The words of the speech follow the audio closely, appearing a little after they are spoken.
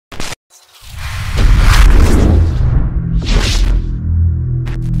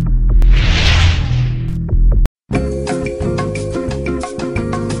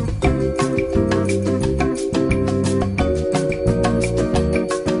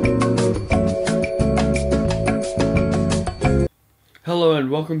Hello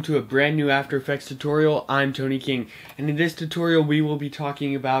and welcome to a brand new After Effects tutorial. I'm Tony King, and in this tutorial we will be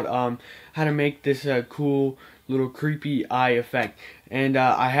talking about how to make this cool little creepy eye effect. And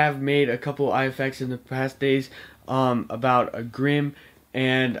I have made a couple eye effects in the past days about a grim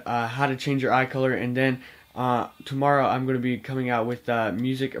and how to change your eye color, and then tomorrow I'm going to be coming out with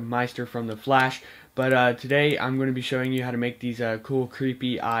Music Meister from the Flash. But today I'm going to be showing you how to make these cool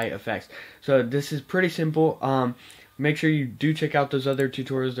creepy eye effects. So this is pretty simple. Make sure you do check out those other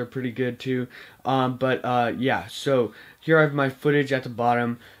tutorials, they're pretty good too. Yeah, so here I have my footage at the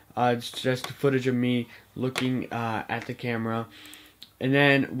bottom. It's just footage of me looking at the camera. And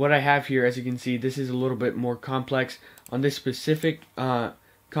then what I have here, as you can see, this is a little bit more complex. On this specific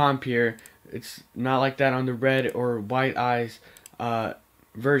comp here, it's not like that on the red or white eyes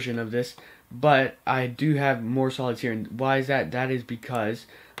version of this. But I do have more solids here. And why is that? That is because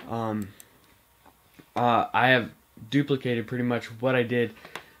I have duplicated pretty much what I did.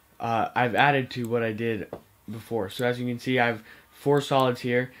 I've added to what I did before. So as you can see, I have 4 solids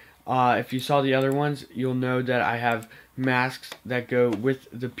here. If you saw the other ones, you'll know that I have masks that go with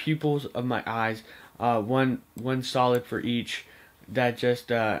the pupils of my eyes. One solid for each that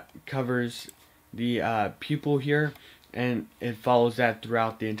just covers the pupil here, and it follows that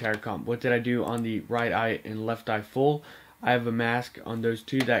throughout the entire comp. What did I do on the right eye and left eye full? I have a mask on those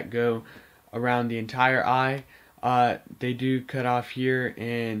two that go around the entire eye. They do cut off here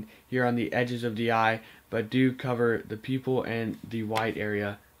and here on the edges of the eye, but do cover the pupil and the white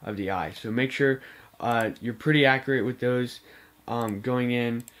area of the eye. So make sure you're pretty accurate with those going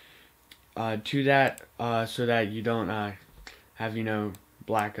in to that, so that you don't have,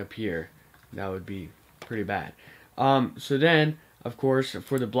 black up here. That would be pretty bad. So then, of course,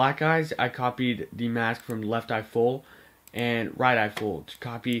 for the black eyes, I copied the mask from left eye full and right eye full. To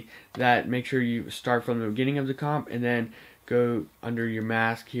copy that, make sure you start from the beginning of the comp and then go under your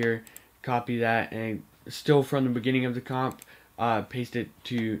mask here, copy that, and still from the beginning of the comp, paste it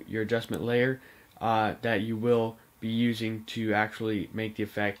to your adjustment layer that you will be using to actually make the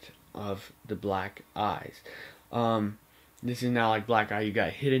effect of the black eyes. This is not like black eye you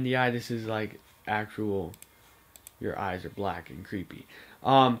got hit in the eye. This is like actual, your eyes are black and creepy.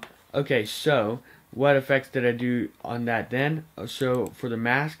 Okay, so what effects did I do on that then? So for the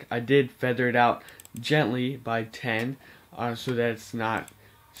mask, I did feather it out gently by 10, so that it's not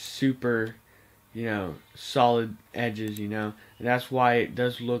super, solid edges, and that's why it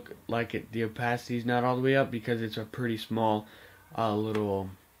does look like the opacity is not all the way up, because it's a pretty small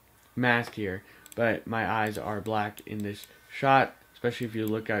little mask here. But my eyes are black in this shot, especially if you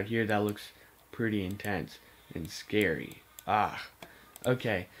look out here. That looks pretty intense and scary.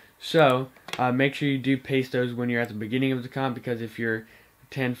 Okay, so make sure you do paste those when you're at the beginning of the comp, because if you're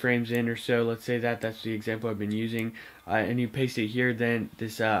 10 frames in or so, let's say that's the example I've been using, and you paste it here, then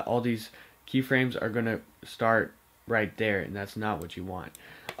this all these keyframes are gonna start right there, and that's not what you want.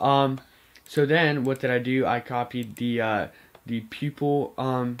 So then what did I do? I copied the pupil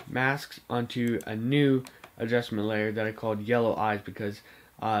masks onto a new adjustment layer that I called Yellow Eyes, because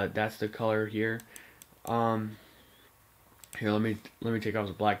that's the color here. Here, let me take off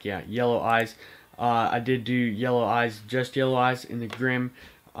the black. Yeah, Yellow Eyes. I did do Yellow Eyes, just Yellow Eyes, in the Grim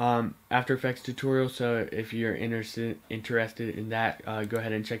After Effects tutorial. So if you're interested in that, go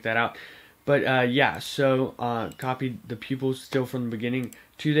ahead and check that out. But yeah, so copied the pupils still from the beginning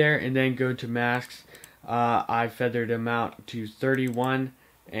to there, and then go to masks. I feathered them out to 31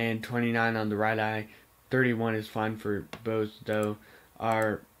 and 29 on the right eye. 31 is fine for both, though,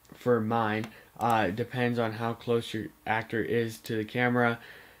 or for mine. It depends on how close your actor is to the camera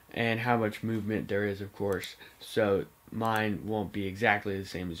and how much movement there is, of course. So mine won't be exactly the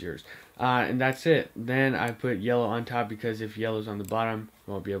same as yours. And that's it. Then I put yellow on top, because if yellow's on the bottom,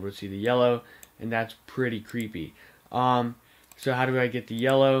 you won't be able to see the yellow, and that's pretty creepy. So how do I get the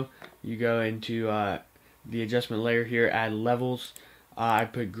yellow? You go into the adjustment layer here, add levels. I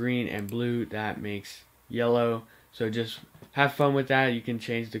put green and blue, that makes yellow. So just have fun with that. You can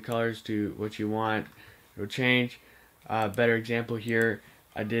change the colors to what you want. It'll change. Better example here,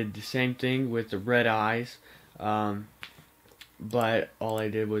 I did the same thing with the red eyes, but all I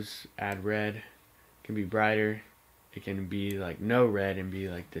did was add red. It can be brighter. It can be like no red and be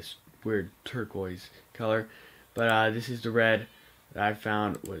like this weird turquoise color. But this is the red that I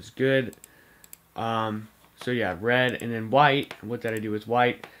found was good. So yeah, red, and then white. What did I do with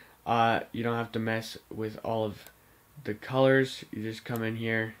white? You don't have to mess with all of the colors. You just come in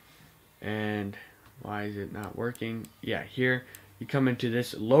here, and why is it not working? Yeah, here you come into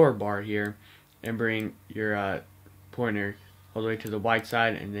this lower bar here and bring your pointer all the way to the white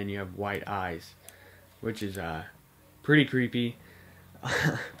side, and then you have white eyes, which is pretty creepy.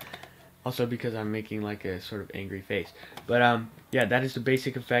 Also because I'm making like a sort of angry face. But yeah, that is the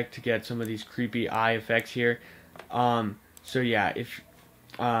basic effect to get some of these creepy eye effects here. So yeah, if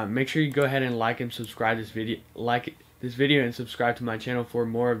make sure you go ahead and like and subscribe this video, and subscribe to my channel for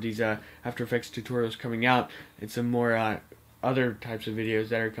more of these After Effects tutorials coming out, and some more other types of videos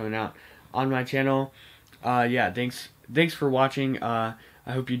that are coming out on my channel. Yeah, thanks for watching. I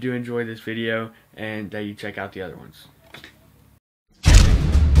hope you do enjoy this video and that you check out the other ones.